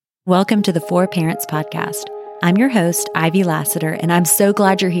Welcome to the Four Parents Podcast. I'm your host, Ivy Lassiter, and I'm so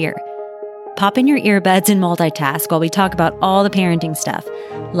glad you're here. Pop in your earbuds and multitask while we talk about all the parenting stuff,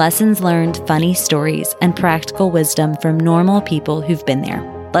 lessons learned, funny stories, and practical wisdom from normal people who've been there.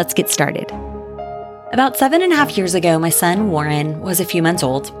 Let's get started. About 7.5 years ago, my son Warren was a few months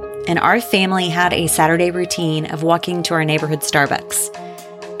old, and our family had a Saturday routine of walking to our neighborhood Starbucks.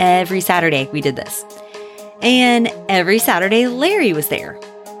 Every Saturday we did this. And every Saturday, Larry was there.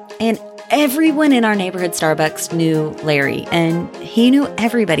 And everyone in our neighborhood Starbucks knew Larry, and he knew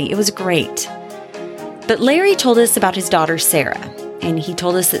everybody. It was great. But Larry told us about his daughter, Sarah, and he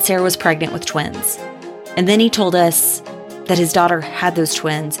told us that Sarah was pregnant with twins. And then he told us that his daughter had those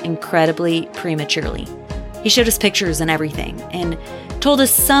twins incredibly prematurely. He showed us pictures and everything, and told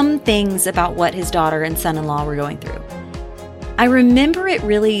us some things about what his daughter and son-in-law were going through. I remember it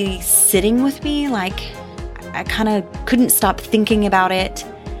really sitting with me, like I kind of couldn't stop thinking about it.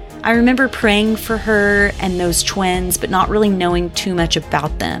 I remember praying for her and those twins, but not really knowing too much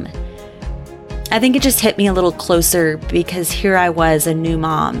about them. I think it just hit me a little closer because here I was, a new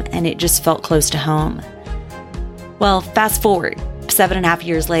mom, and it just felt close to home. Well, fast forward 7.5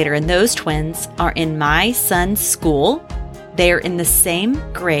 years later, and those twins are in my son's school. They are in the same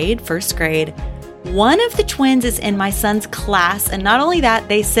grade, first grade. One of the twins is in my son's class, and not only that,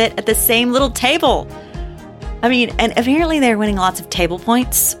 they sit at the same little table. And apparently they're winning lots of table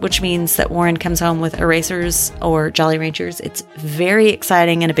points, which means that Warren comes home with erasers or Jolly Ranchers. It's very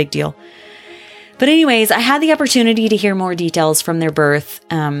exciting and a big deal. But anyways, I had the opportunity to hear more details from their birth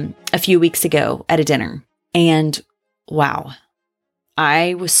a few weeks ago at a dinner. And wow,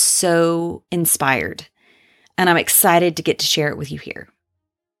 I was so inspired. And I'm excited to get to share it with you here.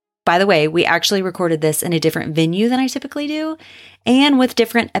 By the way, we actually recorded this in a different venue than I typically do, and with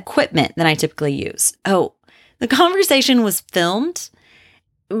different equipment than I typically use. Oh, the conversation was filmed,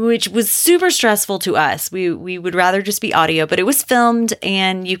 which was super stressful to us. We would rather just be audio, but it was filmed,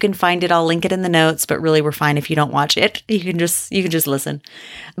 and you can find it. I'll link it in the notes, but really we're fine if you don't watch it. You can just listen.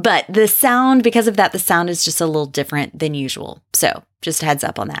 But the sound, because of that, the sound is just a little different than usual. So just a heads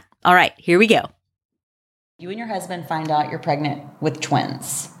up on that. All right, here we go. You and your husband find out you're pregnant with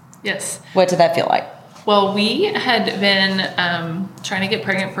twins. Yes. What did that feel like? Well, we had been trying to get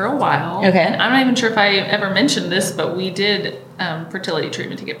pregnant for a while. Okay. And I'm not even sure if I ever mentioned this, but we did fertility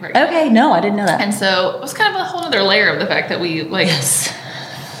treatment to get pregnant. Okay. No, I didn't know that. And so it was kind of a whole other layer of the fact that we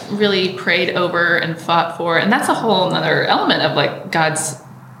really prayed over and fought for. And that's a whole other element of God's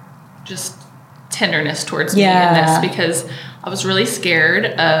just tenderness towards me in this, because I was really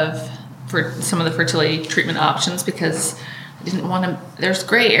scared for some of the fertility treatment options, because I didn't want to, there's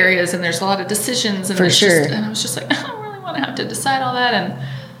gray areas and there's a lot of decisions. And for sure. And I was just like, I don't really want to have to decide all that. And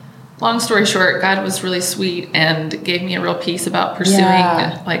long story short, God was really sweet and gave me a real peace about pursuing,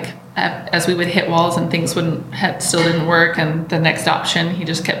 as we would hit walls and things still didn't work. And the next option, he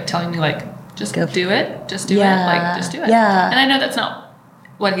just kept telling me just do it. Just do it. Just do it. Yeah. And I know that's not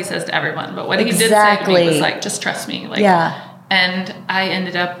what he says to everyone, but what he did say to me was just trust me. And I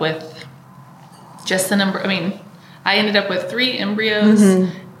ended up with just the number, I ended up with 3 embryos,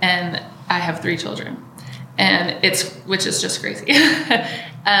 and I have 3 children, and which is just crazy.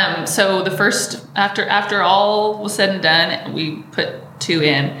 So the first, after all was said and done, we put 2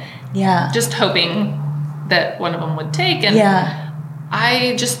 in, just hoping that one of them would take. And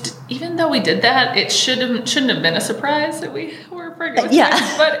I just, even though we did that, it shouldn't have been a surprise that we were pregnant with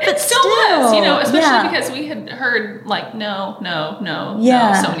twins, but it still was, especially because we had heard no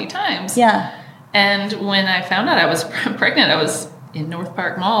so many times. Yeah. And when I found out I was pregnant, I was in North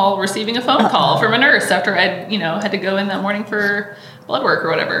Park Mall receiving a phone call from a nurse after I'd, had to go in that morning for blood work or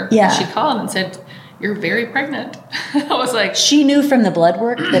whatever. Yeah. And she called and said, "You're very pregnant." I was like... She knew from the blood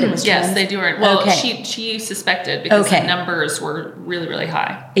work that it was twins? Yes, they do. Well, she suspected because the numbers were really, really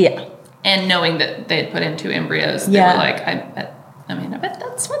high. Yeah. And knowing that they had put in 2 embryos, they were like, I bet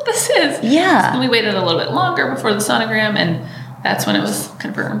that's what this is. Yeah. So we waited a little bit longer before the sonogram, and that's when it was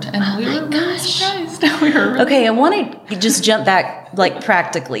confirmed, and we were really surprised. Okay, I want to just jump back,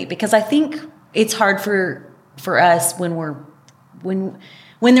 practically, because I think it's hard for us when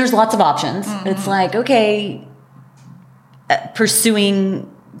there's lots of options. It's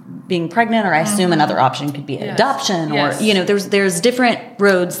pursuing being pregnant, or I assume another option could be adoption, or there's different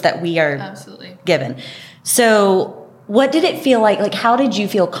roads that we are given. So, what did it feel like? How did you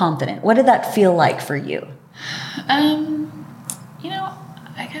feel confident? What did that feel like for you?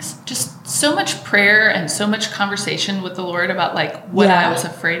 I guess just so much prayer and so much conversation with the Lord about what I was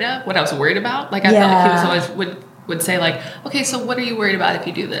afraid of, what I was worried about. I felt like he was always would say okay, so what are you worried about if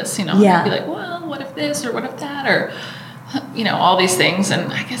you do this? I'd be like, well, what if this or what if that, or all these things.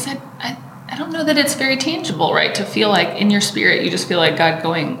 And I guess I don't know that it's very tangible, right? To feel like in your spirit, you just feel like God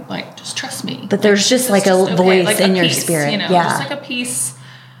going, like, just trust me. But there's just like a voice like in your spirit. Just like a peace.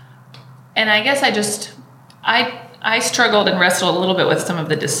 And I guess I struggled and wrestled a little bit with some of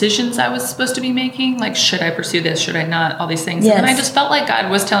the decisions I was supposed to be making. Like, should I pursue this? Should I not? All these things. Yes. And I just felt like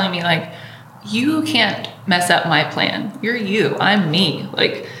God was telling me, like, you can't mess up my plan. You're you. I'm me.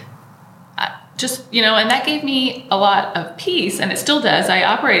 Like, and that gave me a lot of peace, and it still does. I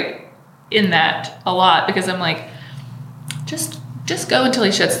operate in that a lot because I'm like, just go until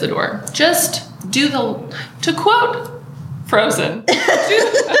he shuts the door. Just do to quote Frozen,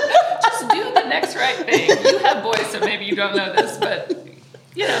 just do the next right thing. You have boys, so maybe you don't know this, but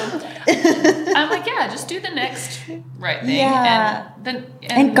I'm like, just do the next right thing. Yeah.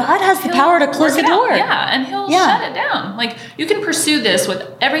 And God has the power to close the door. And he'll shut it down. Like, you can pursue this with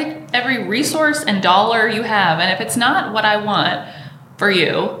every resource and dollar you have. And if it's not what I want for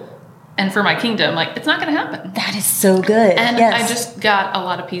you and for my kingdom, like, it's not going to happen. That is so good. And I just got a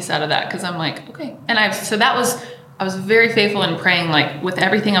lot of peace out of that because I'm like, okay. And I was very faithful in praying, like, with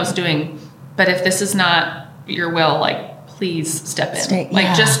everything I was doing. But if this is not your will, like, please step in.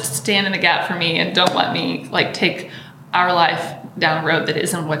 Just stand in the gap for me and don't let me, like, take our life down a road that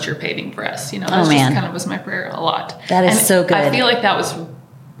isn't what you're paving for us. That just kind of was my prayer a lot. That is so good. I feel like that was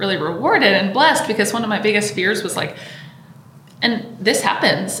really rewarded and blessed because one of my biggest fears was like, and this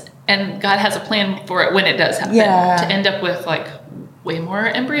happens and God has a plan for it when it does happen, to end up with like way more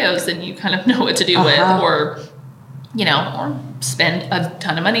embryos than you kind of know what to do with, or spend a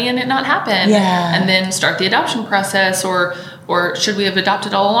ton of money and it not happen, and then start the adoption process, or should we have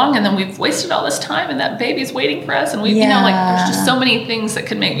adopted all along and then we've wasted all this time and that baby's waiting for us, and we there's just so many things that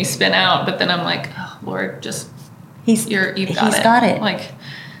could make me spin out, but then I'm like, oh, Lord, just he's got it. Like,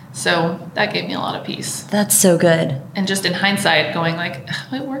 so that gave me a lot of peace. That's so good. And just in hindsight, going like,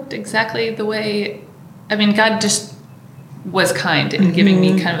 it worked exactly the way. I mean, God just was kind in giving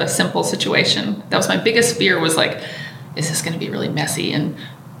me kind of a simple situation. That was my biggest fear, was like, is this going to be really messy and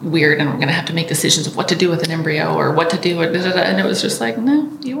weird and we're going to have to make decisions of what to do with an embryo or what to do, and it was just like,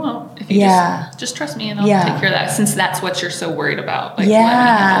 no, you won't. If you just trust me and I'll take care of that, since that's what you're so worried about. Like, let me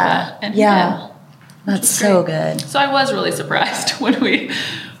handle that. And that's so good. So I was really surprised when we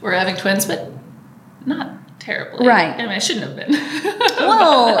were having twins, but not terribly. Right. I mean, I shouldn't have been.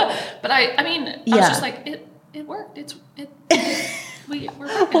 Well, but I mean, I was just like, it worked.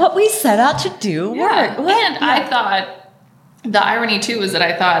 We're what we set out to do worked. And I thought, the irony too was that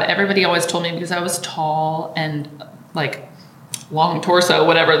I thought everybody always told me, because I was tall and like long torso,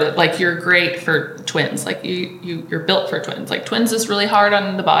 whatever, that like, you're great for twins. Like you're built for twins. Like, twins is really hard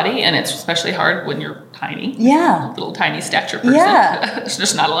on the body, and it's especially hard when you're tiny. Yeah. Little tiny stature person. Yeah. There's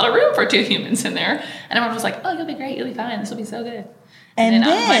just not a lot of room for two humans in there. And everyone was like, oh, you'll be great. You'll be fine. This will be so good. And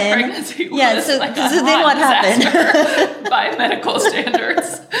then my pregnancy was so like then what happened? By medical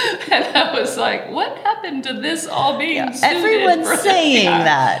standards. And I was like, what happened to this all being everyone's saying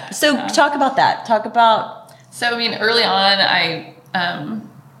that. So talk about that. So, I mean, early on, I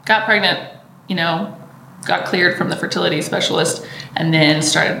got pregnant, got cleared from the fertility specialist, and then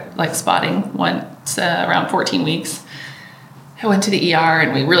started like spotting once around 14 weeks. I went to the ER,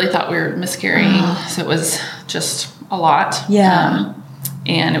 and we really thought we were miscarrying. So it was just a lot. Yeah.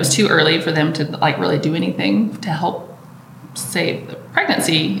 And it was too early for them to like really do anything to help save the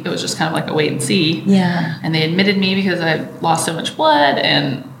pregnancy. It was just kind of like a wait and see. Yeah. And they admitted me because I lost so much blood,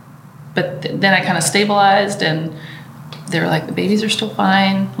 but then I kind of stabilized, and they were like, the babies are still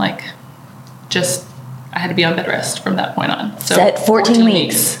fine. Like, just, I had to be on bed rest from that point on. So at 14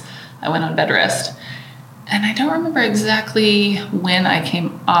 weeks, I went on bed rest. And I don't remember exactly when I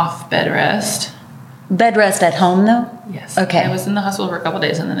came off bed rest. Bed rest at home, though? Yes. Okay. I was in the hospital for a couple of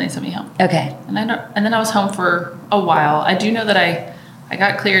days, and then they sent me home. Okay. And then I was home for a while. I do know that I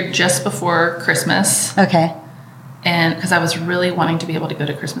got cleared just before Christmas. Okay. And because I was really wanting to be able to go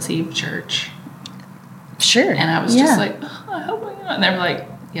to Christmas Eve church. Sure. And I was just like, oh, I hope I can. And they were like,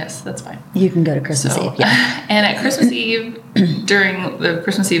 yes, that's fine. You can go to Christmas Eve. Yeah. And at Christmas Eve, during the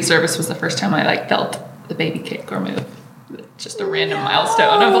Christmas Eve service, was the first time I like felt the baby kick or move. Just a random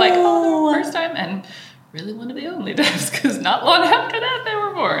milestone of like, oh, first time, and really one of the only times, because not long after that they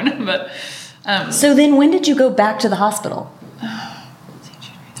were born. But so then, when did you go back to the hospital?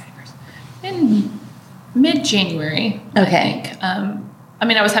 January 31st. In mid-January, okay. I think. I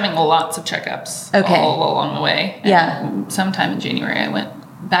mean, I was having lots of checkups all along the way. And sometime in January, I went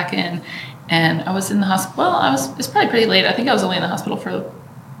back in, and I was in the hospital. Well, it's probably pretty late. I think I was only in the hospital for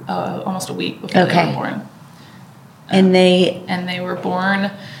almost a week before they were born. And they were born,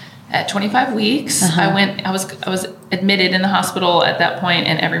 At 25 weeks, I was admitted in the hospital at that point,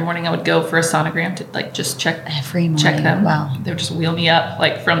 and every morning I would go for a sonogram to like just check them. Wow. They would just wheel me up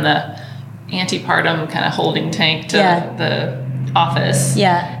like from the antepartum kind of holding tank to the office.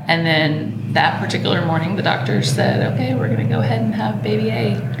 Yeah. And then that particular morning, the doctor said, okay, we're going to go ahead and have baby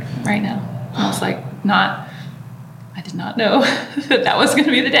A right now. And I was like, I did not know that was going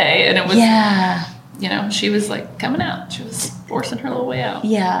to be the day. And it was, you know, she was like coming out. She was forcing her little way out.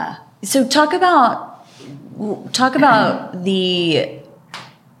 Yeah. So talk about the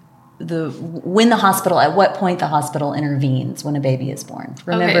when the hospital, at what point the hospital intervenes when a baby is born.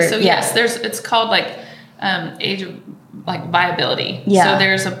 Remember? Okay, so yes, it's called like age of like viability. Yeah. So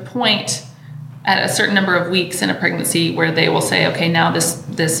there's a point at a certain number of weeks in a pregnancy where they will say, okay, now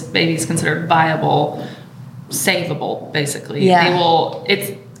this baby is considered viable, savable, basically. Yeah.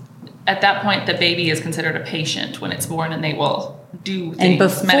 It's at that point the baby is considered a patient when it's born, and they will do things. And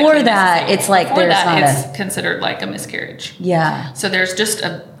before that, it's like it's considered like a miscarriage. Yeah. So there's just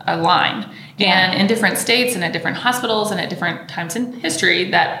a line. And in different states and at different hospitals and at different times in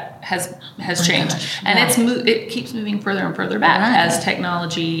history, that has changed. And it keeps moving further and further back as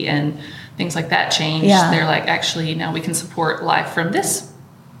technology and things like that change. Yeah. They're like, actually, now we can support life from this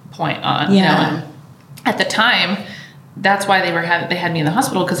point on. You know, and at the time, that's why they had me in the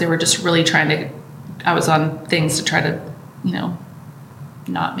hospital, because they were just really trying to. I was on things to try to, you know,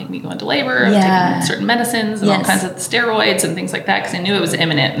 not make me go into labor. I was taking certain medicines and all kinds of steroids and things like that, because I knew it was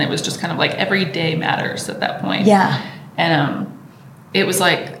imminent, and it was just kind of like every day matters at that point. Yeah. And it was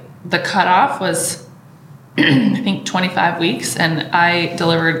like the cutoff was I think 25 weeks, and I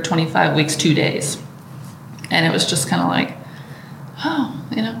delivered 25 weeks 2 days, and it was just kind of like, oh,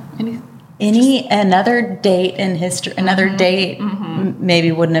 you know, another date in history, another date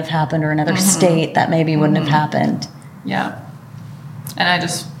maybe wouldn't have happened, or another state that maybe wouldn't have happened. Yeah. And I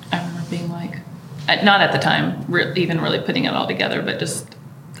remember being like, not at the time, even really putting it all together, but just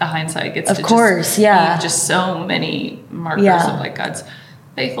the hindsight gets to just so many markers of like God's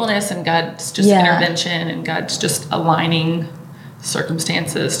faithfulness and God's just intervention and God's just aligning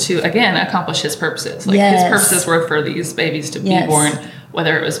circumstances to, again, accomplish his purposes. Like his purposes were for these babies to be born,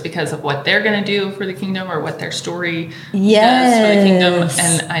 whether it was because of what they're going to do for the kingdom or what their story does for the kingdom.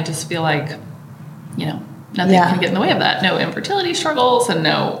 And I just feel like, you know, nothing can get in the way of that. No infertility struggles and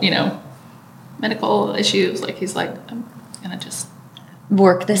no, you know, medical issues. Like he's like, I'm going to just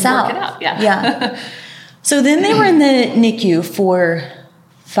work it out. Yeah. So then they were in the NICU for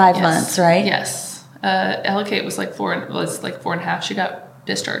 5 months, right? Yes. Ella Kate was like 4.5. She got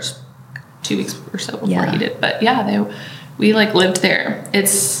discharged 2 weeks or so before he did. But we like lived there.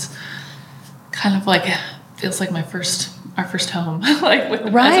 It's kind of like, feels like our first home, like with as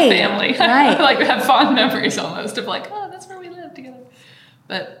a family. Right. Like we have fond memories almost of like, oh, that's where we lived together.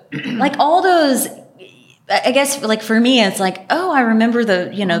 But like all those, I guess like for me, it's like, oh, I remember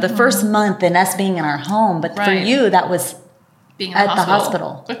the first month and us being in our home. But for you, that was being at the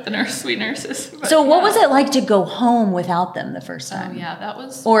hospital with the sweet nurses. But so what was it like to go home without them the first time? Oh yeah, that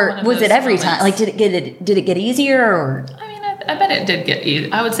was. Or was it every time? Like, did it get easier? Or I mean, I bet it did get easier.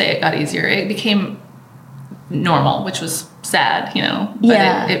 I would say it got easier. It became normal, which was sad, you know. But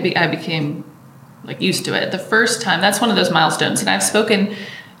I became like used to it. The first time, that's one of those milestones, and I've spoken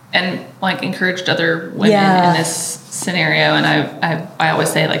and like encouraged other women in this scenario, and I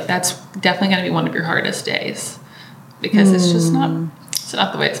always say like that's definitely going to be one of your hardest days, because it's just not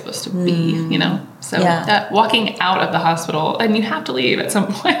the way it's supposed to be, you know. So that walking out of the hospital, and you have to leave at some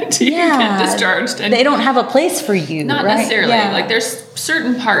point. You get discharged, and they don't have a place for you. Not necessarily. Like there's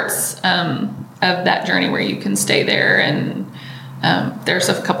certain parts of that journey where you can stay there, and there's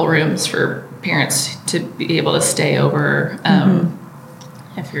a couple rooms for parents to be able to stay over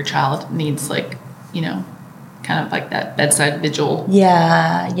if your child needs, like, you know, kind of like that bedside vigil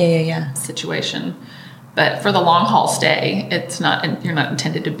situation. But for the long haul stay, you're not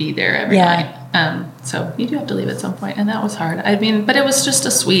intended to be there every night. So you do have to leave at some point, and that was hard. I mean, but it was just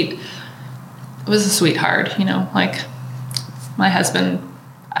a sweetheart, you know, like my husband,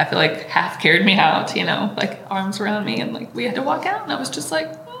 I feel like half carried me out, you know, like arms around me, and like we had to walk out, and I was just like,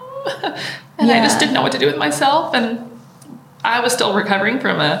 and I just didn't know what to do with myself. And I was still recovering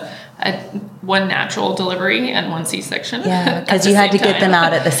from one natural delivery and one C-section. Yeah, because you had to get them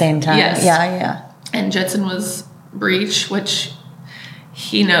out at the same time. Yes. Yeah. And Judson was breech, which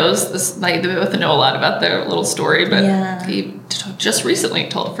he knows this. Like they both know a lot about their little story, but he just recently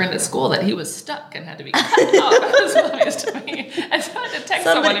told a friend at school that he was stuck and had to be cut out. That was funniest to me. I tried to text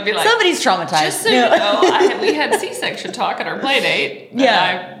someone and be like, somebody's traumatized. Just so you know, we had C-section talk at our play date.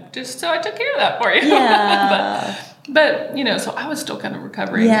 Yeah. So I took care of that for you. Yeah. But, you know, so I was still kind of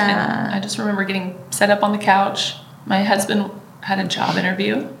recovering. Yeah. And I just remember getting set up on the couch. My husband had a job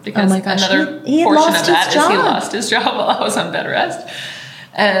interview because another he portion of that is job. he lost his job while I was on bed rest.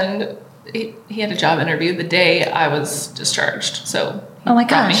 And he had a job interview the day I was discharged. So he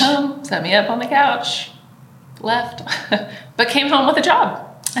brought me home, set me up on the couch, left, but came home with a job.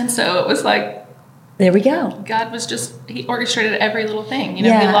 And so it was like, there we go. God was he orchestrated every little thing. You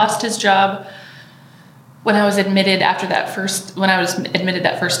know, he lost his job when I was admitted that first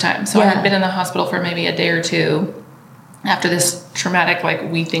time. So I had been in the hospital for maybe a day or two after this traumatic,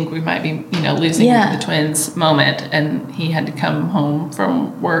 like, we think we might be, you know, losing the twins moment. And he had to come home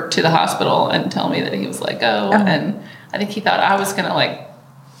from work to the hospital and tell me that he was let go. And I think he thought I was going to, like,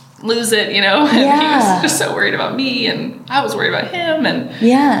 lose it, you know, and he was just so worried about me, and I was worried about him. And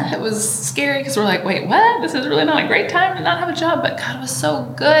it was scary because we're like, wait, what? This is really not a great time to not have a job. But God was so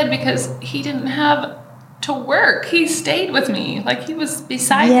good because he didn't have to work. He stayed with me. Like, he was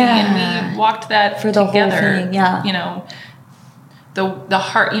beside me, and we walked that for the together. Whole thing, you know, the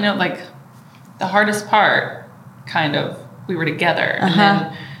heart, you know, like the hardest part, kind of, we were together. And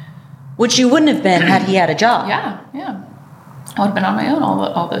then, which you wouldn't have been had he had a job. Yeah. I would have been on my own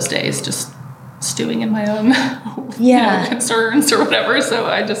all those days, just stewing in my own you know, concerns or whatever. So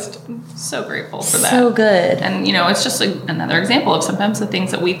I'm so grateful for that. So good. And, you know, it's just another example of sometimes the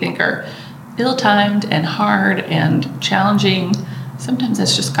things that we think are ill-timed and hard and challenging, sometimes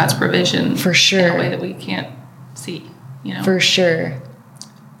it's just God's provision. For sure. In a way that we can't see, you know. For sure.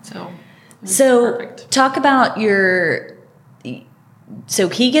 So perfect. Talk about so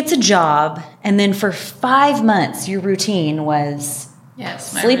he gets a job, and then for 5 months, your routine was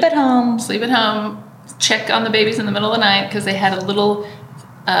sleep at home, check on the babies in the middle of the night, because they had a little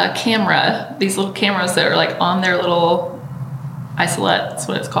camera, these little cameras that are like on their little isolette, that's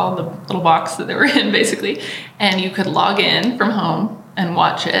what it's called, the little box that they were in, basically, and you could log in from home and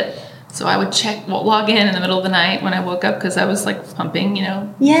watch it. So I would log in the middle of the night when I woke up, because I was like pumping, you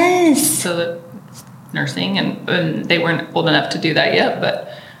know. Yes. So that nursing, and they weren't old enough to do that yet,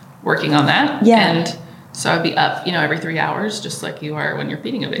 but working on that. Yeah. And so I'd be up, you know, every 3 hours, just like you are when you're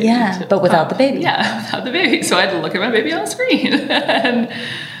feeding a baby. Yeah, but without the baby. Yeah, without the baby. So I had to look at my baby on the screen. And,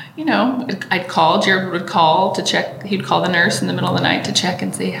 you know, Jared would call to check. He'd call the nurse in the middle of the night to check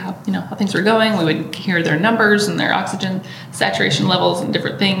and see how things were going. We would hear their numbers and their oxygen saturation levels and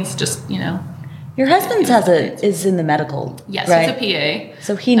different things, just, you know. Your husband's is in the medical, yes, right? It's a PA.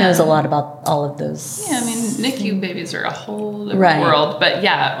 So he knows a lot about all of those. Yeah, I mean, NICU babies are a whole different world. But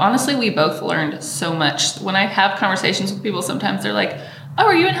yeah, honestly, we both learned so much. When I have conversations with people, sometimes they're like, oh,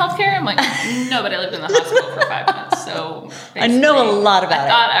 are you in healthcare? I'm like, no, but I lived in the hospital for 5 months. So I know a lot about it. I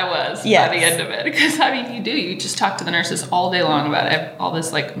thought I was by the end of it. Because, I mean, you just talk to the nurses all day long about all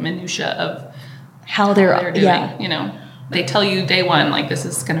this, like, minutia of how they're doing, you know. They tell you day one, like, this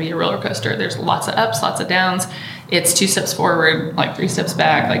is going to be a roller coaster. There's lots of ups, lots of downs. It's 2 steps forward, like 3 steps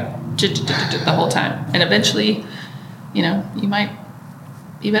back, like the whole time. And eventually, you know, you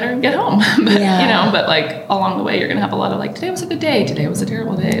better get home. But, you know, but like along the way, you're going to have a lot of like, today was a good day. Today was a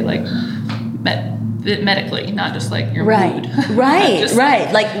terrible day. Like medically, not just like your mood. Right.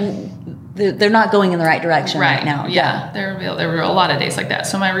 Like they're not going in the right direction right now. Yeah. There were a lot of days like that.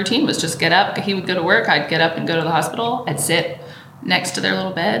 So my routine was just get up. He would go to work. I'd get up and go to the hospital. I'd sit next to their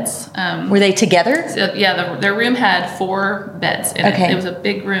little beds. Were they together? So, yeah, their room had 4 beds in it. It was a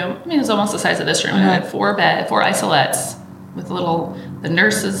big room. I mean, it was almost the size of this room. And it had 4 isolates with the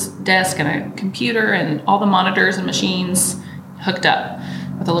nurse's desk and a computer and all the monitors and machines hooked up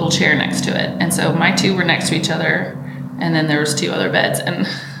with a little chair next to it. And so my 2 were next to each other, and then there was 2 other beds. And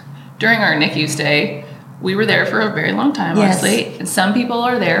during our NICU stay, we were there for a very long time, honestly. And some people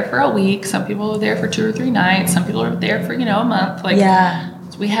are there for a week. Some people are there for 2 or 3 nights. Some people are there for, a month.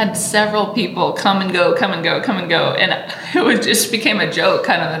 So we had several people come and go. And it just became a joke,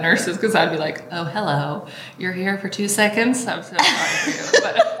 kind of, the nurses, because I'd be like, oh, hello, you're here for 2 seconds? I'm so sorry for you.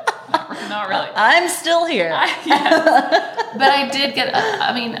 But not really. I'm still here. But I did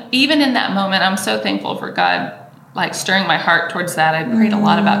even in that moment, I'm so thankful for God, like, stirring my heart towards that. I prayed a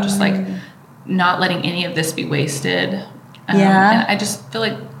lot about just, like, not letting any of this be wasted. And I just feel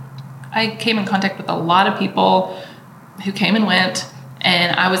like I came in contact with a lot of people who came and went,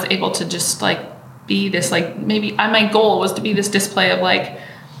 and I was able to just, like, be this, like, my goal was to be this display of, like,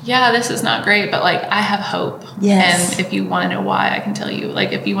 yeah, this is not great, but, like, I have hope. Yes. And if you want to know why, I can tell you.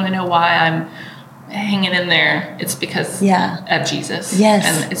 Like, if you want to know why I'm hanging in there, it's because of Jesus.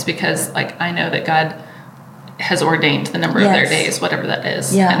 Yes. And it's because, like, I know that God has ordained the number of their days, whatever that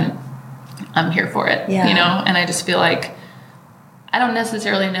is. And I'm here for it, and I just feel like I don't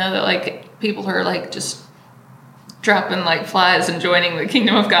necessarily know that, like, people who are, like, just dropping like flies and joining the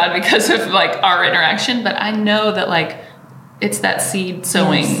kingdom of God because of like our interaction. But I know that like it's that seed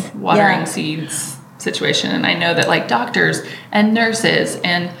sowing, watering seeds situation. And I know that like doctors and nurses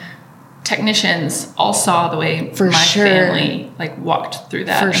and technicians all saw the way family like walked through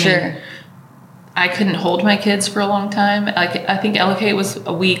that. I mean, I couldn't hold my kids for a long time. I think LK was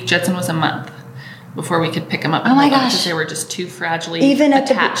a week, Jetson was a month before we could pick them up. Oh my gosh. Because they were just too fragilely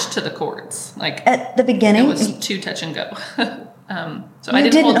attached to the cords. Like at the beginning? It was too touch and go. So I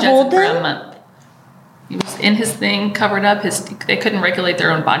didn't hold Jetson for a month. He was in his thing, covered up. They couldn't regulate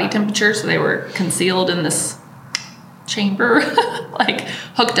their own body temperature, so they were concealed in this chamber, like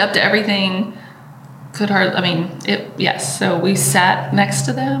hooked up to everything. So we sat next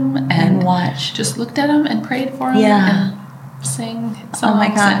to them and watched, just looked at them and prayed for them and sang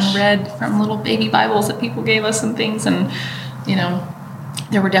songs and read from little baby Bibles that people gave us and things. And, you know,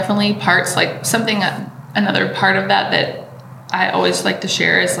 there were definitely parts, like another part of that I always like to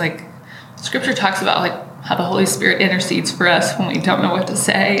share is like Scripture talks about like how the Holy Spirit intercedes for us when we don't know what to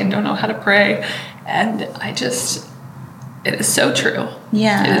say and don't know how to pray. And it is so true.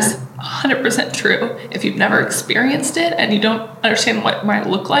 Yeah. It is 100% true. If you've never experienced it and you don't understand what it might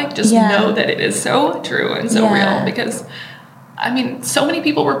look like, just know that it is so true and so real. Because, I mean, so many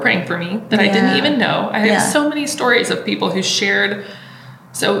people were praying for me that I didn't even know. I have so many stories of people who shared.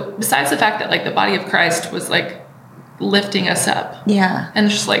 So besides the fact that, like, the body of Christ was, like, lifting us up. Yeah. And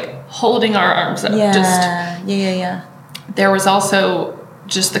just, like, holding our arms up. Yeah. There was also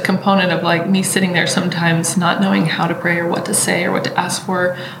just the component of like me sitting there sometimes not knowing how to pray or what to say or what to ask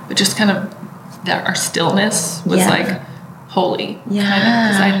for, but just kind of that our stillness was like holy, kind of,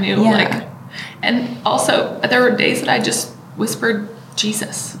 because I knew like, and also there were days that I just whispered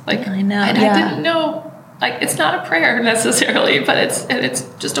Jesus, like I know, and I didn't know, like it's not a prayer necessarily, but it's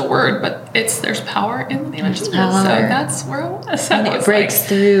just a word, but there's power in the name of Jesus. So that's where it was. And it breaks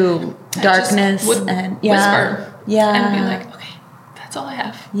through darkness and whisper, and be like, okay, that's all I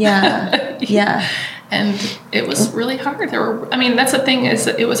have. Yeah. And it was really hard. That's the thing is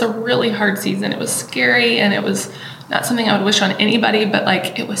that it was a really hard season. It was scary and it was not something I would wish on anybody, but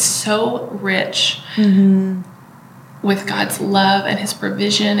like it was so rich with God's love and his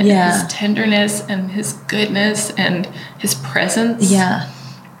provision and his tenderness and his goodness and his presence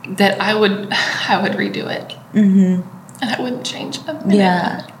that I would redo it. And I wouldn't change a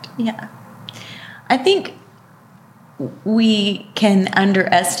minute. Yeah. I think we can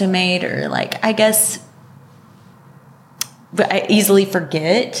underestimate or like, I guess, but I easily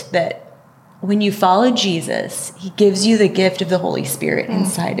forget that when you follow Jesus, he gives you the gift of the Holy Spirit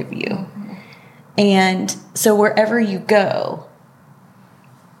inside of you. And so wherever you go,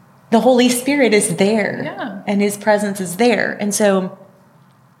 the Holy Spirit is there and his presence is there. And so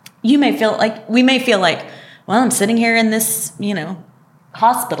we may feel like, well, I'm sitting here in this,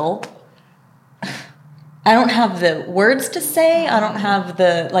 hospital. I don't have the words to say. I don't have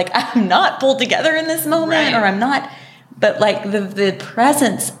I'm not pulled together in this moment, or I'm not, but like the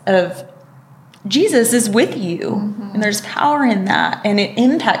presence of Jesus is with you and there's power in that and it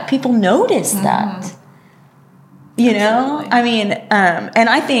people notice that, know, and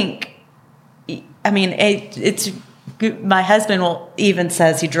I think, it's my husband will even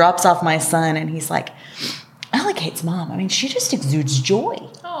says he drops off my son and he's like, Ella Kate's mom, she just exudes joy.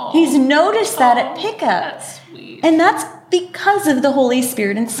 Aww. He's noticed that at pickup. That's sweet. And that's because of the Holy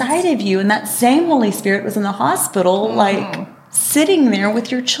Spirit inside of you. And that same Holy Spirit was in the hospital, sitting there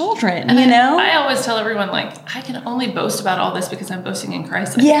with your children, I always tell everyone, I can only boast about all this because I'm boasting in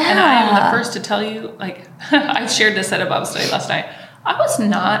Christ. And I am the first to tell you, I shared this at a Bible study last night. I was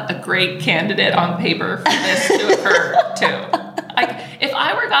not a great candidate on paper for this to occur to. If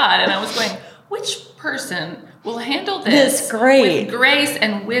I were God and I was going, which person will handle this with grace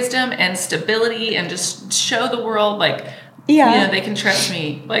and wisdom and stability and just show the world they can trust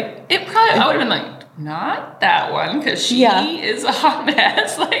me. I would have been not that one because she is a hot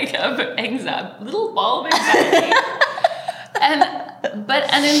mess, of anxiety, little ball of anxiety. and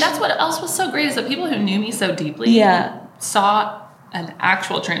then that's what else was so great is that people who knew me so deeply saw an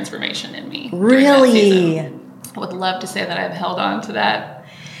actual transformation in me. Really? I would love to say that I've held on to that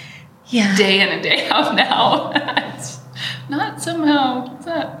day in and day out now. It's not somehow,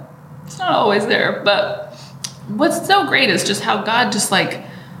 it's not always there, but what's so great is just how God just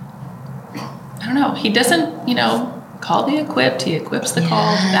I don't know, he doesn't, call the equipped, he equips the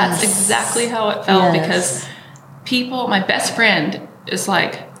called. That's exactly how it felt because people, my best friend is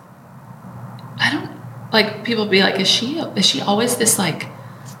people be is she always this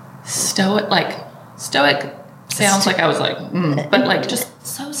stoic, sounds like I was like, but like just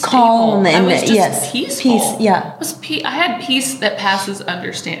so stable. Calm and I was just peaceful. Peace, yeah. I had peace that passes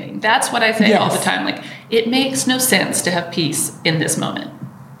understanding. That's what I say all the time. Like, it makes no sense to have peace in this moment.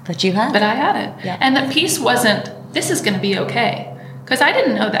 But you had it. But I had it. Yeah. And the peace wasn't, this is going to be okay. Because I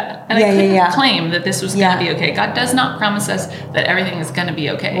didn't know that. And I couldn't claim that this was going to be okay. God does not promise us that everything is going to be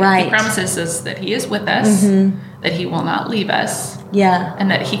okay. Right. He promises us that He is with us, that He will not leave us,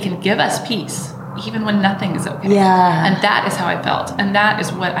 and that He can give us peace, even when nothing is okay. Yeah. And that is how I felt. And that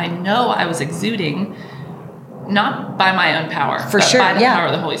is what I know I was exuding, not by my own power, but by the power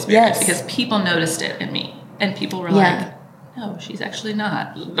of the Holy Spirit. Yes. Because people noticed it in me. And people were like, no, she's actually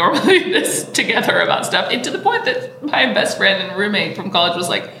not normally this together about stuff. And to the point that my best friend and roommate from college was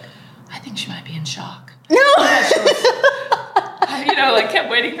like, I think she might be in shock. No. Like kept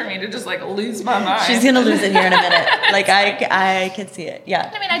waiting for me to just like lose my mind. She's going to lose it here in a minute. Like I can see it. Yeah.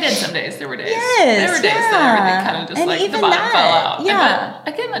 I mean, I did some days. There were days. Yes, there were days that everything kind of just and like even the bottom that, fell out. Yeah.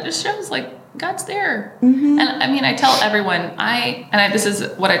 But again, that just shows like God's there. And I mean, I tell everyone, this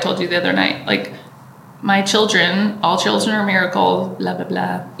is what I told you the other night, like, my children, all children are miracles, blah, blah,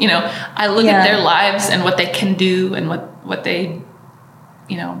 blah. I look at their lives and what they can do and what they,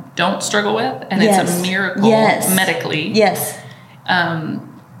 don't struggle with. And it's a miracle medically. Yes.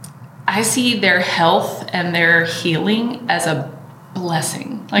 I see their health and their healing as a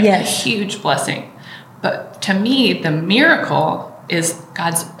blessing, like a huge blessing. But to me, the miracle is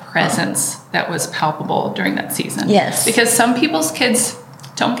God's presence that was palpable during that season. Yes. Because some people's kids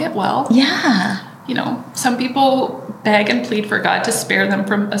don't get well. Yeah. Some people beg and plead for God to spare them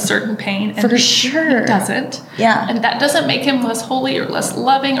from a certain pain. And for sure. He doesn't. Yeah. And that doesn't make Him less holy or less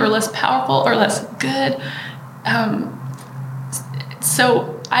loving or less powerful or less good.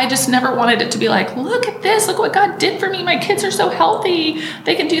 So I just never wanted it to be like, look at this. Look what God did for me. My kids are so healthy.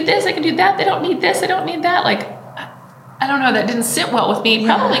 They can do this. They can do that. They don't need this. They don't need that. Like, I don't know. That didn't sit well with me.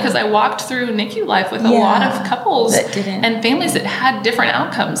 Probably because I walked through NICU life with a lot of couples and families that had different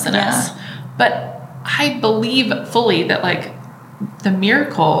outcomes than us. But I believe fully that like the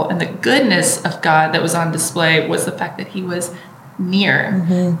miracle and the goodness of God that was on display was the fact that He was near,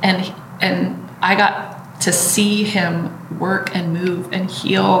 and I got to see Him work and move and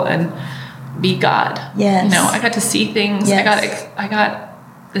heal and be God. Yes. I got to see things. Yes. I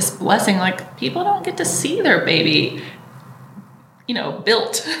got this blessing. Like, people don't get to see their baby,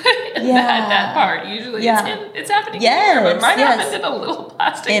 built at that part. Usually it's happening here, but mine happened in a little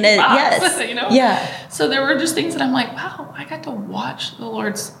plastic box, So there were just things that I'm like, wow, I got to watch the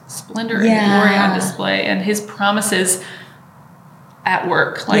Lord's splendor and glory on display and His promises at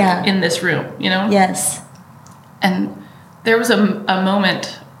work, like in this room, Yes. And there was a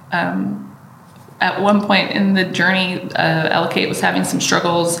moment at one point in the journey, Ella-Kate was having some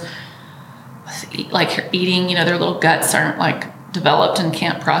struggles with, like, her eating. Their little guts aren't like developed and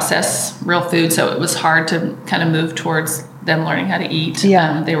can't process real food, so it was hard to kind of move towards them learning how to eat.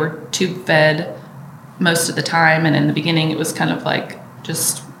 They were tube fed most of the time, and in the beginning it was kind of like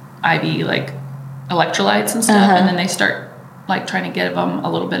just IV like electrolytes and stuff, and then they start like trying to give them a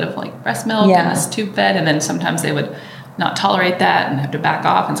little bit of like breast milk and this tube fed, and then sometimes they would not tolerate that and have to back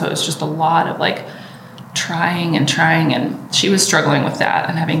off, and so it was just a lot of like trying, and she was struggling with that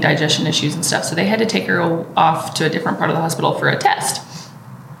and having digestion issues and stuff, so they had to take her off to a different part of the hospital for a test.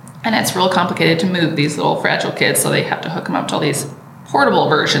 And it's real complicated to move these little fragile kids, so they have to hook them up to all these portable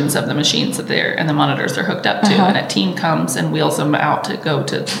versions of the machines that and the monitors they're hooked up to, and a team comes and wheels them out to go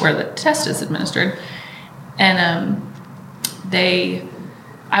to where the test is administered. And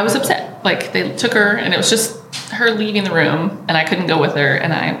I was upset. Like, they took her, and it was just her leaving the room, and I couldn't go with her,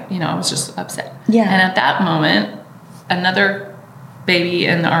 and I was just upset. Yeah. And at that moment, another baby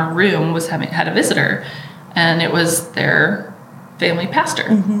in our room had a visitor, and it was their family pastor.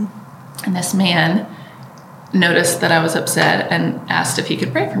 And this man noticed that I was upset and asked if he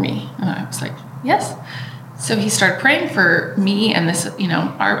could pray for me. And I was like, yes. So he started praying for me and this,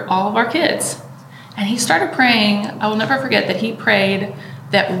 all of our kids. And he started praying. I will never forget that he prayed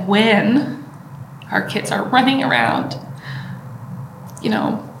that when our kids are running around,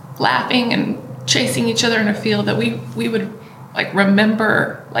 laughing and chasing each other in a field, that we would like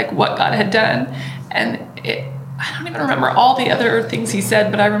remember like what God had done. And I don't even remember all the other things he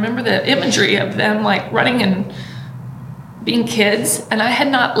said, but I remember the imagery of them like running and being kids. And I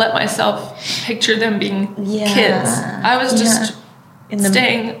had not let myself picture them being kids. I was just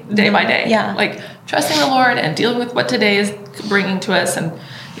staying day by day, like trusting the Lord and dealing with what today is bringing to us. And,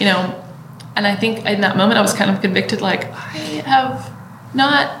 and I think in that moment I was kind of convicted, like, I have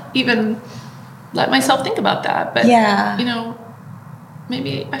not even let myself think about that. But,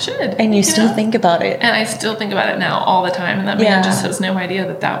 maybe I should. And you still think about it. And I still think about it now all the time. And that man just has no idea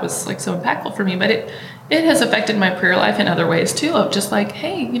that was like so impactful for me. But it has affected my prayer life in other ways too, of just like,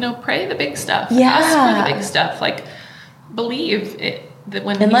 hey, pray the big stuff. Ask for the big stuff. Like, believe it, that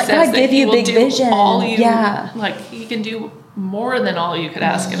when he says that he will do vision. All you, like, he can do more than all you could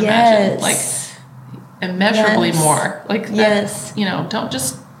ask and imagine. Like, immeasurably more. Like, don't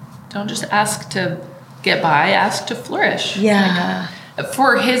just ask to get by, ask to flourish. Yeah. Like,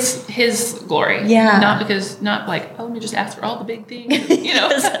 for his glory. Yeah. Not like, let me just ask for all the big things.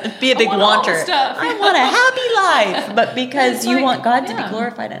 Be a big wanter. I want a happy life. But because you want God to be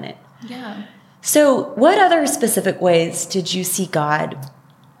glorified in it. Yeah. So what other specific ways did you see God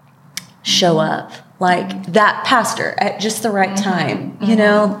show up? Like that pastor at just the right time,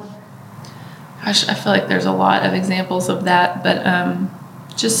 Gosh, I feel like there's a lot of examples of that, but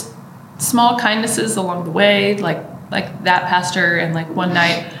just small kindnesses along the way, like that pastor. And like one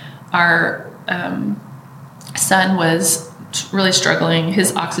night our son was really struggling.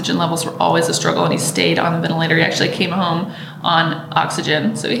 His oxygen levels were always a struggle, and he stayed on the ventilator. He actually came home on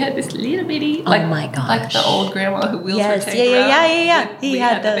oxygen. So he had this little bitty, like, oh my gosh, like the old grandma who wheels her tank around. Yeah. We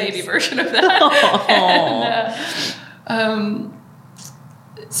had the baby version of that.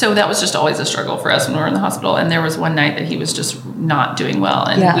 So that was just always a struggle for us when we were in the hospital. And there was one night that he was just not doing well,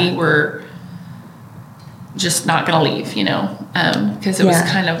 and we were just not going to leave, because it was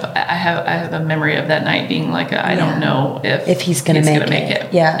kind of, I have a memory of that night being like, I don't know if he's going to make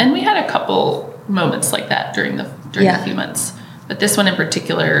it. Yeah. And we had a couple moments like that during a few months, but this one in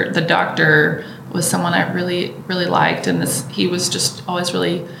particular, the doctor was someone I really, really liked. And he was just always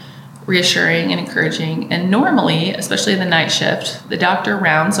really reassuring and encouraging. And normally, especially the night shift, the doctor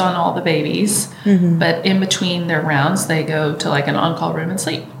rounds on all the babies, but in between their rounds, they go to like an on-call room and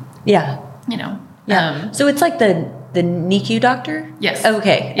sleep. Yeah. Yeah. So it's like the NICU doctor? Yes.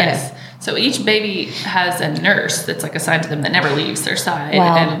 Okay. Yes. So each baby has a nurse that's like assigned to them that never leaves their side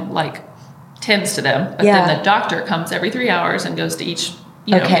and like tends to them. But then the doctor comes every 3 hours and goes to each,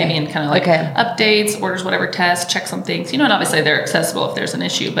 baby and kind of like updates, orders whatever tests, checks on things. And obviously they're accessible if there's an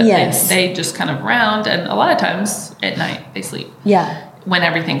issue, but they just kind of round. And a lot of times at night they sleep. Yeah. When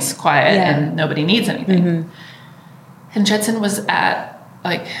everything's quiet and nobody needs anything. And Judson was at,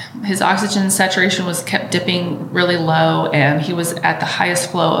 like, his oxygen saturation was kept dipping really low, and he was at the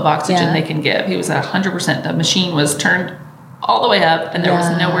highest flow of oxygen they can give. He was at 100%. The machine was turned all the way up, and there was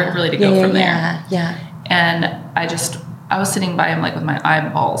nowhere really to go from there. Yeah. And I was sitting by him, like, with my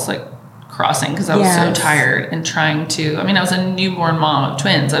eyeballs, like, crossing, because I was so tired and trying to, I was a newborn mom of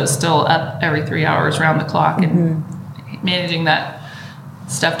twins. I was still up every 3 hours around the clock and managing that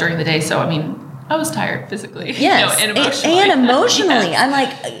stuff during the day. So, I was tired physically, and emotionally. I'm like,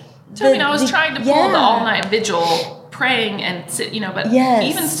 I was trying to pull the all-night vigil, praying and sit, but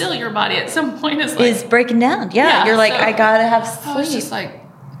even still, your body at some point is breaking down. Yeah, you're like, I gotta have sleep. I was just like,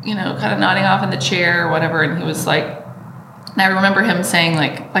 kind of nodding off in the chair or whatever, and he was like, and I remember him saying,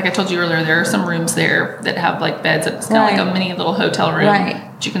 like I told you earlier, there are some rooms there that have like beds. It's kind of like a mini little hotel room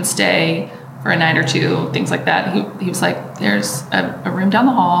that you can stay for a night or two, things like that. He was like, there's a room down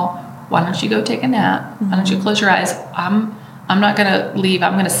the hall. Why don't you go take a nap? Why don't you close your eyes? I'm not going to leave.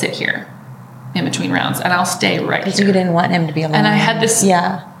 I'm going to sit here in between rounds, and I'll stay right here. Because you didn't want him to be alone. And I had this,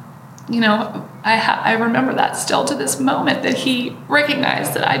 I remember that still to this moment, that he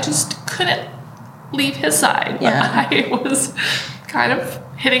recognized that I just couldn't leave his side. Yeah. I was kind of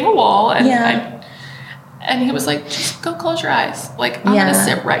hitting a wall, and and he was like, just go close your eyes. Like, I'm going to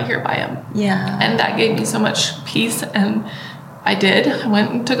sit right here by him. Yeah. And that gave me so much peace, and I did. I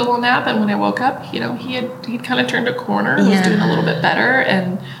went and took a little nap, and when I woke up, he'd kind of turned a corner and was doing a little bit better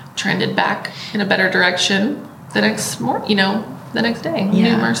and trended back in a better direction the next the next day.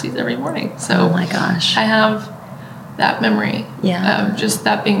 New mercies every morning. So, oh my gosh, I have that memory of just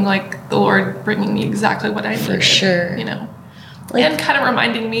that being like the Lord bringing me exactly what I needed. For sure. And kind of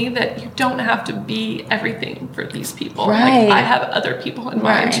reminding me that you don't have to be everything for these people. Right. Like, I have other people in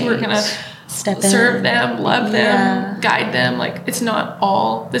mind who are going to serve them, love them, guide them. Like, this is not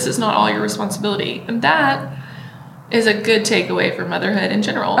all your responsibility. And that is a good takeaway for motherhood in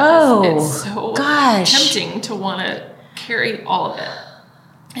general. It's so tempting to want to carry all of it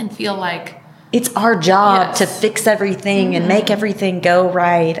and feel like it's our job to fix everything and make everything go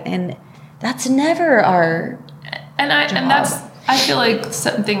right. And that's never our job. And I feel like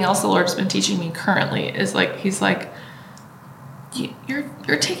something else the Lord's been teaching me currently is like, he's like,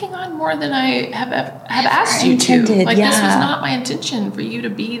 you're taking on more than I have asked you to. Like, this was not my intention for you to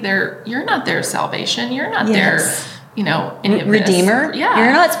be there. You're not their salvation. You're not their, any of Redeemer. This. Yeah.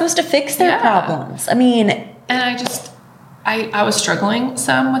 You're not supposed to fix their problems. And I just, I was struggling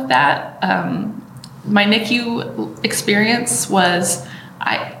some with that. My NICU experience was,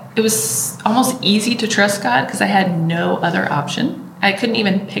 it was almost easy to trust God because I had no other option. I couldn't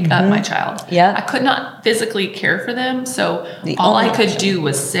even pick up my child. Yeah. I could not physically care for them. So all I could do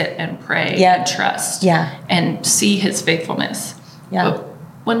was sit and pray and trust and see his faithfulness. Yeah. But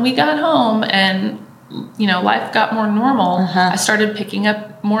when we got home and, life got more normal, I started picking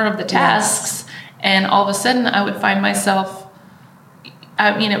up more of the tasks. And all of a sudden I would find myself,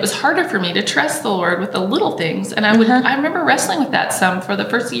 it was harder for me to trust the Lord with the little things. And I remember wrestling with that some for the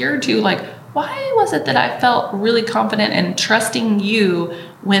first year or two, like, why was it that I felt really confident in trusting you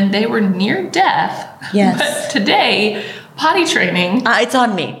when they were near death? Yes. But today, potty training. It's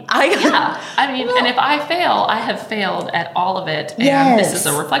on me. And if I fail, I have failed at all of it. And this is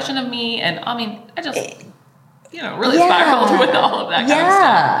a reflection of me. And I just, really spiraled with all of that kind of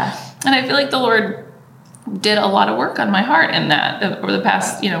stuff. And I feel like the Lord did a lot of work on my heart in that over the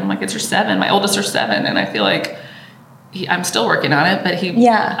past, my kids are 7, my oldest are 7. And I feel like I'm still working on it, but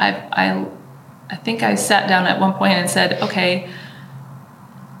I think I sat down at one point and said, okay,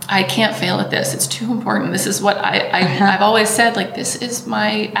 I can't fail at this. It's too important. This is what I've always said, like, this is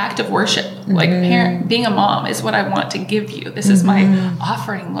my act of worship. Like being a mom is what I want to give you. This is my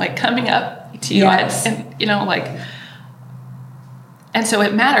offering, like coming up to you. And so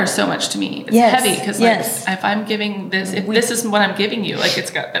it matters so much to me. It's heavy because if I'm giving this, if this is what I'm giving you, like,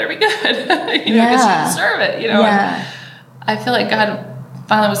 it's better be good, because you deserve it, And I feel like God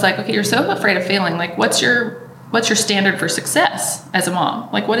finally was like, okay, you're so afraid of failing. Like, what's your standard for success as a mom?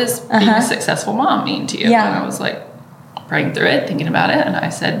 Like, what does being a successful mom mean to you? And I was like praying through it, thinking about it. And I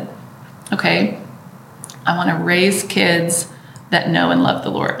said, okay, I want to raise kids that know and love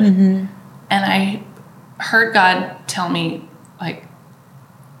the Lord. And I heard God tell me, like,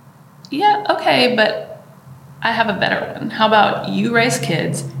 yeah, okay, but I have a better one. How about you raise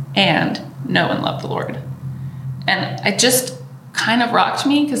kids and know and love the Lord? And it just kind of rocked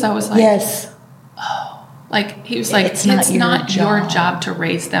me because I was like, oh, like he was like, it's not your job to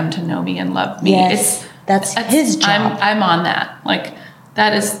raise them to know me and love me. That's his job. I'm on that. Like,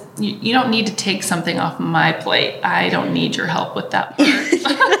 that is, you don't need to take something off my plate. I don't need your help with that part.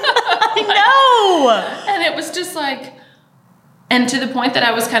 I know. And it was just like, and to the point that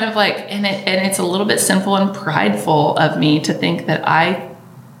I was kind of like, and it's a little bit sinful and prideful of me to think that I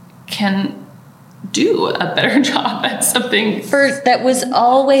can do a better job at something. That was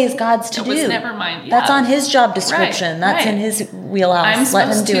always God's to do. It was never mine. That's on his job description. That's in his wheelhouse. I'm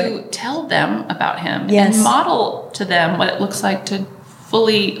supposed to tell them about him and model to them what it looks like to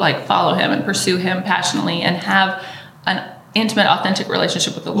fully follow him and pursue him passionately and have an intimate, authentic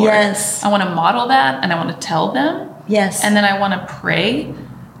relationship with the Lord. Yes. I want to model that and I want to tell them. Yes. And then I want to pray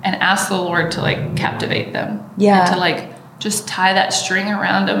and ask the Lord to captivate them. Yeah. And to just tie that string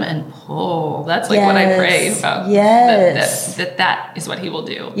around them and pull. That's what I pray about. Yes. That is what he will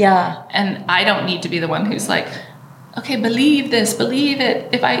do. Yeah. And I don't need to be the one who's like, okay, believe this, believe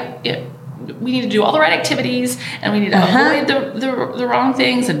it. We need to do all the right activities and we need to avoid the wrong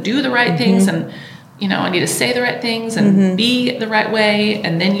things and do the right things. And, I need to say the right things and be the right way.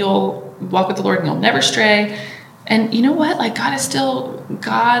 And then you'll walk with the Lord and you'll never stray. And you know what? God is still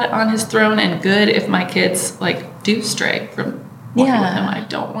God on his throne and good if my kids do stray from walking with him. I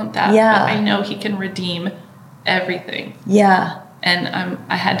don't want that. Yeah. But I know he can redeem everything. Yeah. And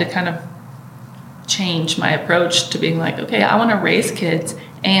I had to kind of change my approach to being like, okay, I want to raise kids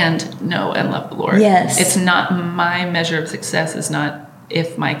and know and love the Lord. Yes. It's not my measure of success is not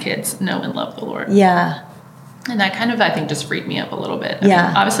if my kids know and love the Lord. Yeah. And that kind of, I think, just freed me up a little bit. I mean,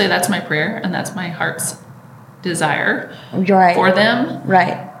 obviously, that's my prayer and that's my heart's desire for them.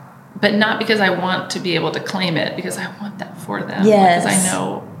 Right. But not because I want to be able to claim it, because I want that for them. Yes. Because I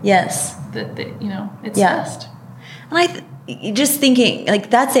know that it's best. And just thinking,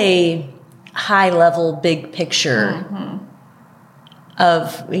 that's a high level, big picture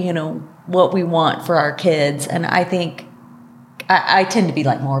of, what we want for our kids. And I think I tend to be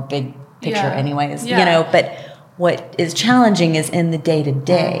more big picture anyways, but what is challenging is in the day to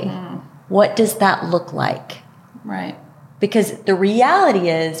day. What does that look like? Right. Because the reality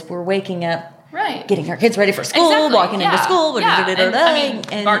is we're waking up, getting our kids ready for school, walking into school,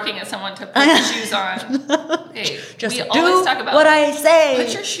 and barking at someone to put their shoes on. Okay, just we do always talk about what I say.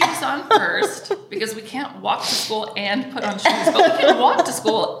 Put your shoes on first, because we can't walk to school and put on shoes, but we can walk to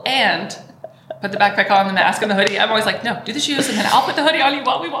school and put the backpack on, the mask, and the hoodie. I'm always like, no, do the shoes, and then I'll put the hoodie on you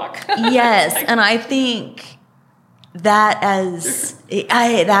while we walk. Yes, and I think that as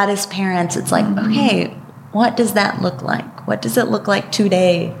parents, it's like, okay, what does that look like? What does it look like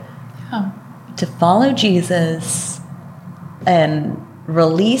today to follow Jesus and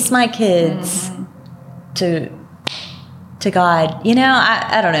release my kids to God. You know,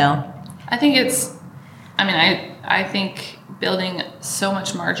 I don't know. I think I think building so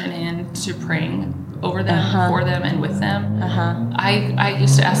much margin into praying over them, for them, and with them. I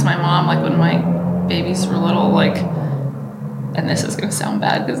used to ask my mom, like when my babies were little, like, and this is going to sound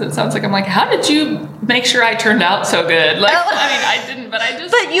bad because it sounds like I'm like, how did you make sure I turned out so good? Like, I didn't, but I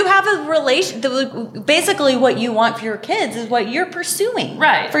just. But you have a relation. Basically, what you want for your kids is what you're pursuing,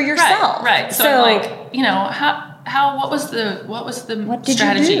 right? For yourself, right? So like, you know, what was the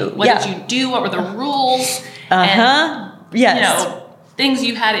strategy? What did you do? What were the rules? And, yes. You know, things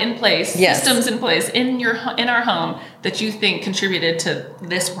you had in place, systems in place in our home that you think contributed to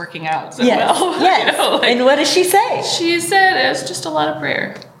this working out so well. Yes. You know, like, and what does she say? She said it's just a lot of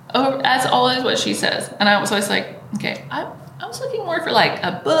prayer. As always, what she says. And I was always like, okay, I was looking more for like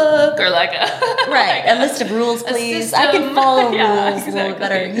a book or like a a list of rules, please. I can follow rules a little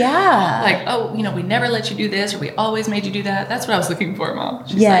better. Yeah. Like, oh, you know, we never let you do this, or we always made you do that. That's what I was looking for, Mom.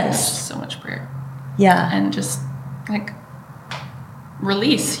 She's like, it's just so much prayer. Yeah. And just like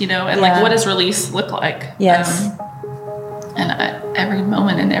release, you know, and like, what does release look like? Yes. And every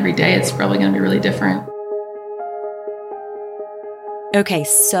moment and every day, it's probably going to be really different. Okay,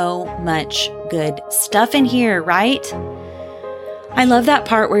 so much good stuff in here, right? I love that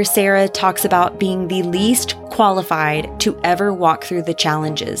part where Sarah talks about being the least qualified to ever walk through the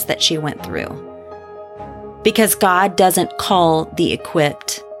challenges that she went through. Because God doesn't call the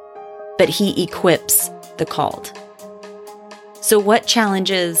equipped, but He equips the called. So what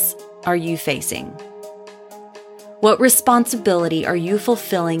challenges are you facing? What responsibility are you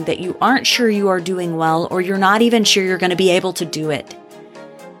fulfilling that you aren't sure you are doing well, or you're not even sure you're going to be able to do it?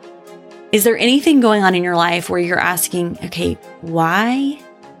 Is there anything going on in your life where you're asking, okay, why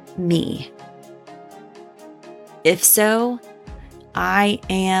me? If so, I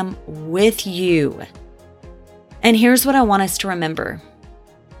am with you. And here's what I want us to remember.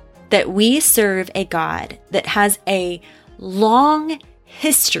 That we serve a God that has a long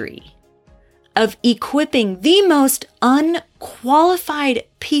history of equipping the most unqualified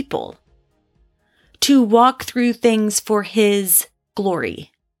people to walk through things for His glory.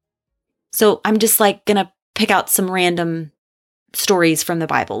 So I'm just like going to pick out some random stories from the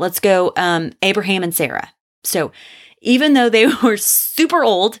Bible. Let's go Abraham and Sarah. So even though they were super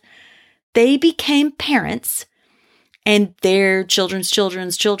old, they became parents, and their children's,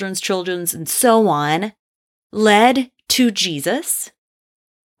 and so on, led to Jesus.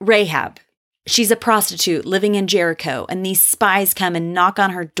 Rahab, she's a prostitute living in Jericho, and these spies come and knock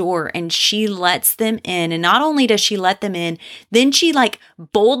on her door, and she lets them in. And not only does she let them in, then she like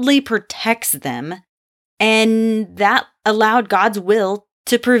boldly protects them, and that allowed God's will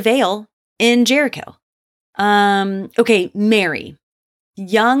to prevail in Jericho. Okay, Mary.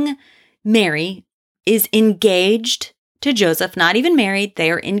 Young Mary is engaged to Joseph, not even married,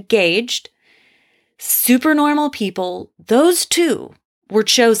 they are engaged. Super normal people, those two were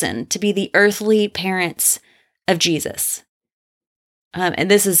chosen to be the earthly parents of Jesus.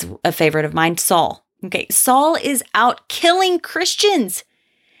 And this is a favorite of mine, Saul. Okay, Saul is out killing Christians.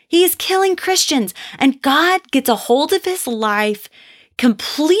 He is killing Christians, and God gets a hold of his life,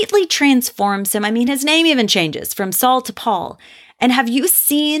 completely transforms him. I mean, his name even changes from Saul to Paul. And have you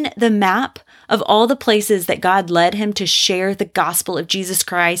seen the map of all the places that God led him to share the gospel of Jesus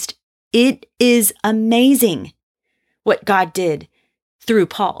Christ? It is amazing what God did through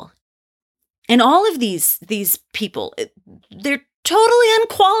Paul. And all of these people, they're totally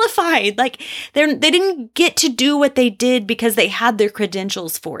unqualified. Like they didn't get to do what they did because they had their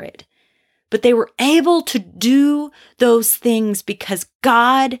credentials for it. But they were able to do those things because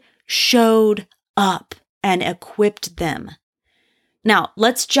God showed up and equipped them. Now,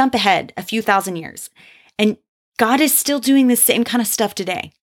 let's jump ahead a few thousand years. And God is still doing the same kind of stuff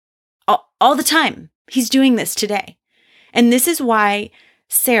today. All the time. He's doing this today. And this is why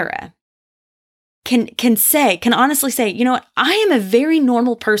Sarah can honestly say, you know what? I am a very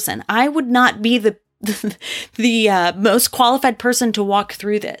normal person. I would not be the most qualified person to walk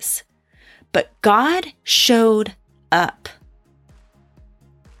through this. But God showed up.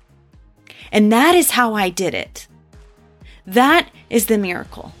 And that is how I did it. That is the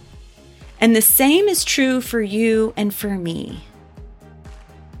miracle. And the same is true for you and for me.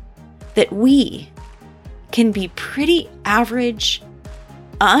 That we can be pretty average,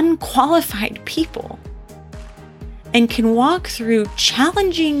 unqualified people and can walk through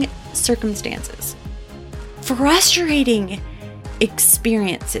challenging circumstances, frustrating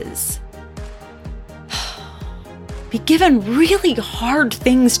experiences, be given really hard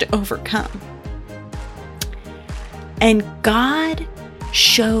things to overcome. And God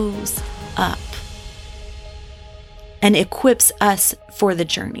shows up and equips us for the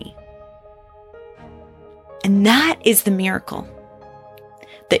journey. And that is the miracle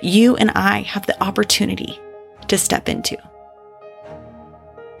that you and I have the opportunity to step into.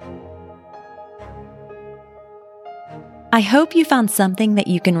 I hope you found something that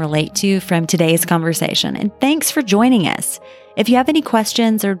you can relate to from today's conversation, and thanks for joining us. If you have any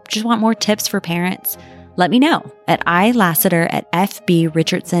questions or just want more tips for parents, let me know at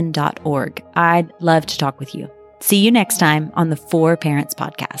ilassiter@fbrichardson.org. I'd love to talk with you. See you next time on the For Parents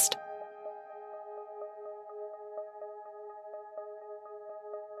Podcast.